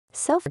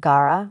Sofia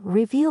Vergara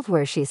revealed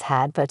where she's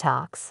had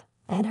Botox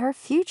and her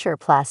future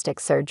plastic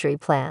surgery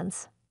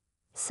plans.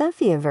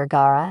 Sofia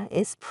Vergara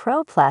is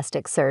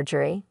pro-plastic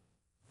surgery,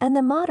 and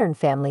the Modern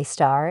Family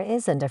star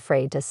isn't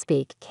afraid to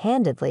speak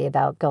candidly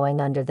about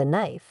going under the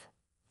knife,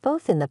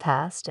 both in the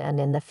past and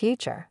in the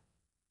future.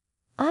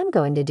 "I'm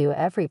going to do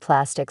every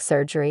plastic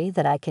surgery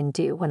that I can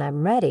do when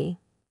I'm ready,"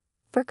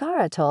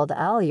 Vergara told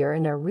Allure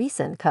in a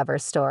recent cover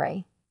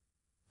story.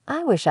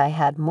 "I wish I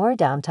had more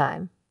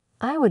downtime.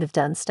 I would have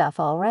done stuff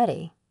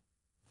already.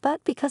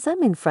 But because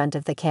I'm in front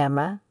of the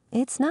camera,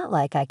 it's not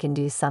like I can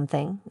do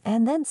something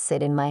and then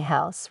sit in my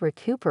house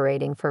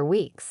recuperating for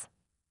weeks."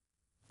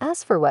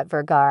 As for what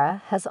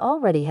Vergara has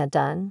already had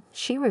done,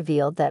 she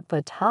revealed that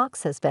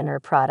Botox has been her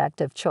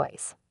product of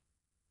choice.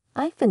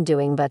 "I've been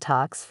doing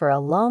Botox for a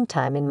long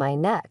time in my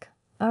neck,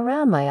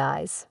 around my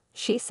eyes,"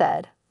 she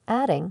said,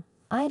 adding,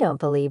 "I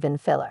don't believe in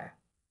filler.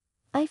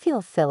 I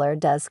feel filler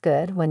does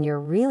good when you're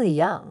really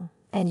young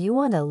and you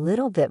want a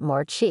little bit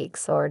more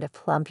cheeks or to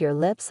plump your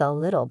lips a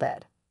little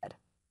bit.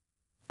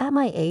 At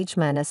my age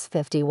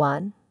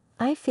 -51,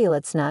 I feel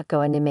it's not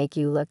going to make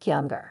you look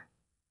younger.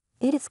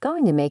 It is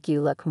going to make you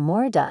look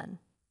more done."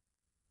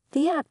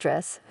 The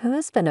actress, who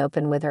has been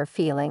open with her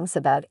feelings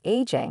about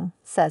aging,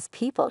 says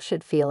people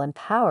should feel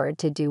empowered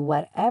to do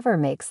whatever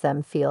makes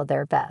them feel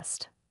their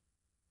best.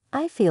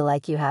 "I feel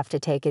like you have to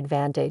take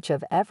advantage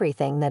of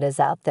everything that is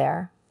out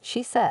there,"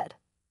 she said.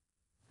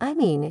 "I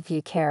mean, if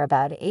you care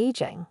about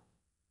aging.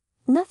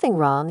 Nothing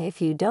wrong if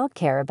you don't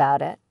care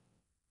about it.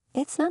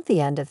 It's not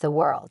the end of the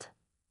world.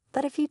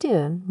 But if you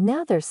do,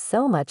 now there's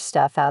so much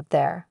stuff out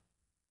there."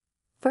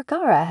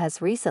 Vergara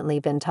has recently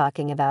been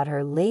talking about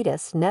her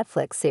latest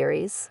Netflix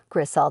series,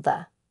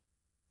 Griselda.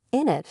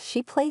 In it,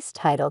 she plays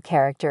title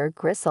character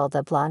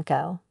Griselda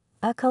Blanco,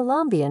 a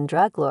Colombian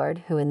drug lord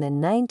who in the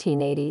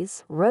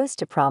 1980s rose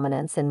to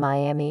prominence in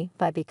Miami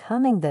by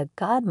becoming the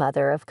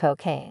Godmother of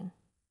Cocaine.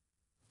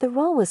 The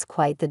role was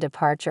quite the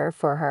departure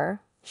for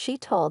her, she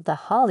told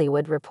The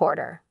Hollywood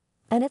Reporter,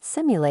 and it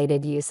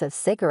simulated use of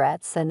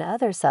cigarettes and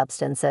other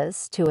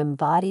substances to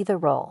embody the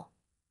role.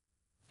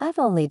 "I've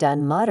only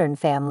done Modern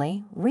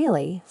Family,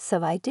 really,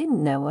 so I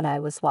didn't know what I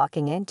was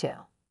walking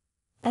into.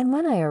 And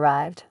when I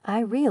arrived, I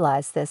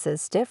realized this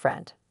is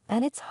different,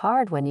 and it's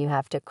hard when you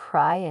have to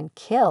cry and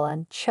kill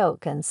and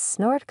choke and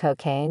snort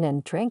cocaine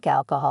and drink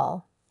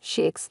alcohol,"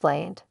 she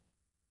explained.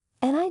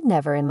 "And I'd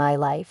never in my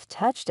life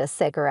touched a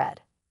cigarette.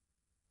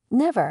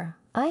 Never.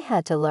 I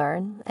had to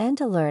learn, and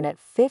to learn at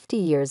 50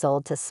 years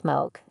old to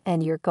smoke,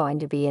 and you're going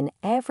to be in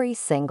every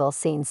single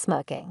scene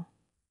smoking.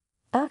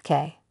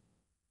 Okay.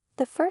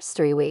 The first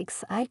 3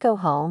 weeks, I'd go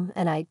home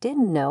and I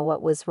didn't know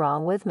what was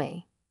wrong with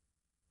me."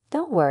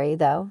 Don't worry,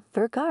 though,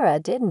 Vergara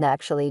didn't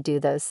actually do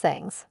those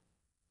things.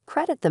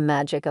 Credit the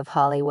magic of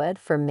Hollywood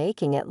for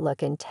making it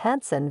look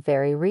intense and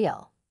very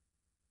real.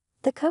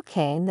 "The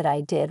cocaine that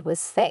I did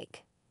was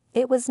fake.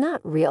 It was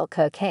not real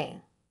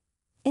cocaine.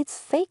 It's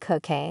fake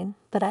cocaine,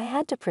 but I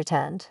had to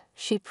pretend,"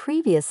 she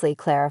previously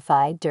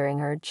clarified during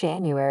her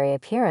January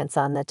appearance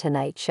on The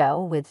Tonight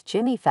Show with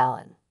Jimmy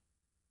Fallon.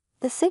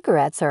 "The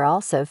cigarettes are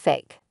also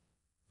fake.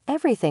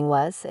 Everything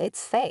was,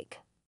 it's fake.